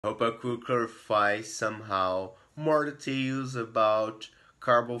Hope I could clarify somehow more details about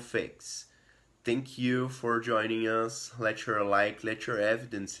Carbofix. Thank you for joining us. Let your like, let your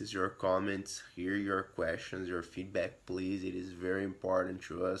evidences, your comments, hear your questions, your feedback, please. It is very important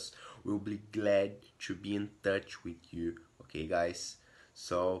to us. We'll be glad to be in touch with you. Okay, guys?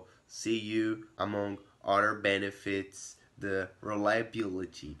 So, see you among other benefits, the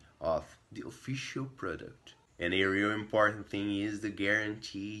reliability of the official product. And a real important thing is the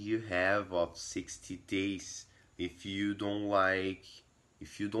guarantee you have of 60 days. If you don't like,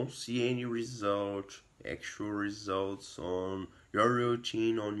 if you don't see any result, actual results on your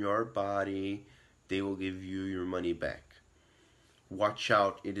routine, on your body, they will give you your money back. Watch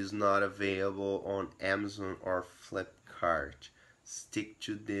out, it is not available on Amazon or Flipkart. Stick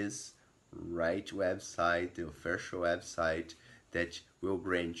to this right website, the official website that will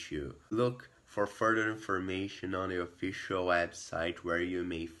grant you. Look for further information on the official website where you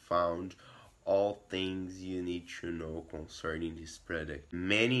may find all things you need to know concerning this product.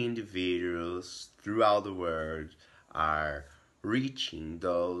 Many individuals throughout the world are reaching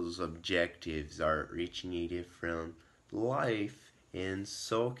those objectives, are reaching a different life, and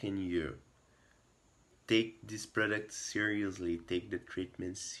so can you. Take this product seriously, take the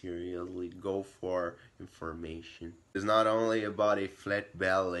treatment seriously, go for information. It's not only about a flat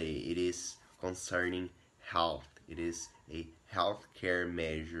belly, it is concerning health. It is a healthcare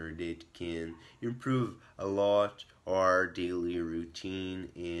measure that can improve a lot our daily routine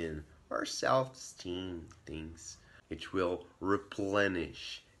and our self-esteem things. It will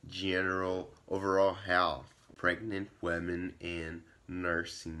replenish general overall health, pregnant women and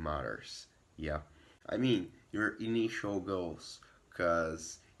nursing mothers. Yeah. I mean, your initial goals,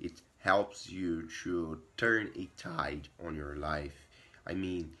 because it helps you to turn a tide on your life. I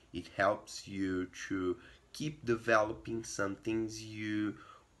mean, it helps you to keep developing some things you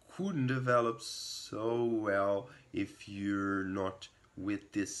couldn't develop so well if you're not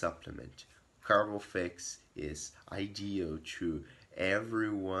with this supplement. Carbofix is ideal to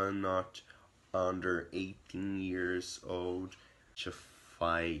everyone not under 18 years old to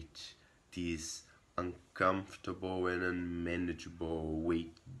fight these uncomfortable and unmanageable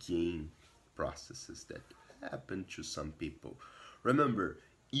weight gain processes that happen to some people. Remember,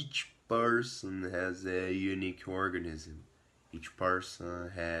 each person has a unique organism. Each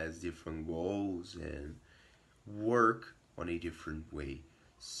person has different goals and work on a different way.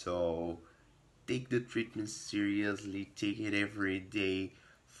 So take the treatment seriously, take it every day,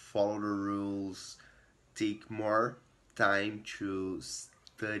 follow the rules, take more time to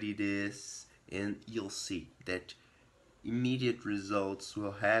study this, and you'll see that immediate results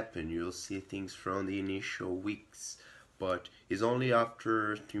will happen. You'll see things from the initial weeks, but it's only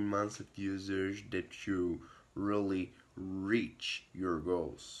after 3 months of usage that you really reach your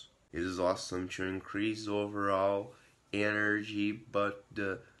goals. It is awesome to increase overall energy, but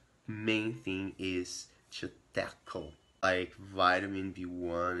the main thing is to tackle like vitamin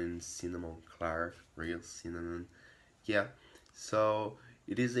B1 and cinnamon clark, real cinnamon. Yeah, so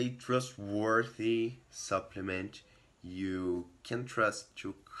it is a trustworthy supplement. You can trust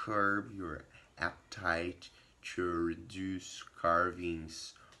to curb your appetite, to reduce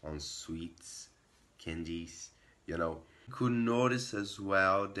carvings on sweets, candies, you know. You could notice as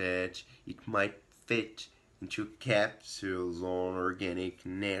well that it might fit into capsules on organic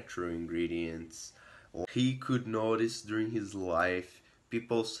natural ingredients. He could notice during his life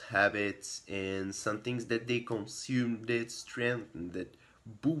people's habits and some things that they consume that strengthen, that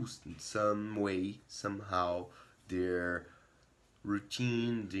boost in some way, somehow, their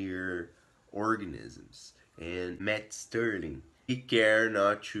routine, their organisms. And Matt Sterling, take care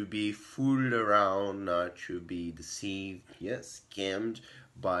not to be fooled around, not to be deceived, yes, scammed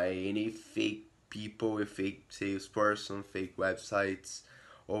by any fake people, a fake salesperson, fake websites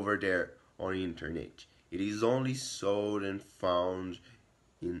over there on the internet. It is only sold and found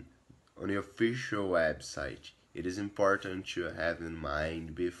in on the official website. It is important to have in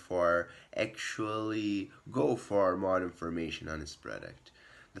mind before actually go for more information on this product.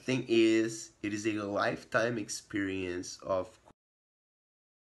 The thing is, it is a lifetime experience of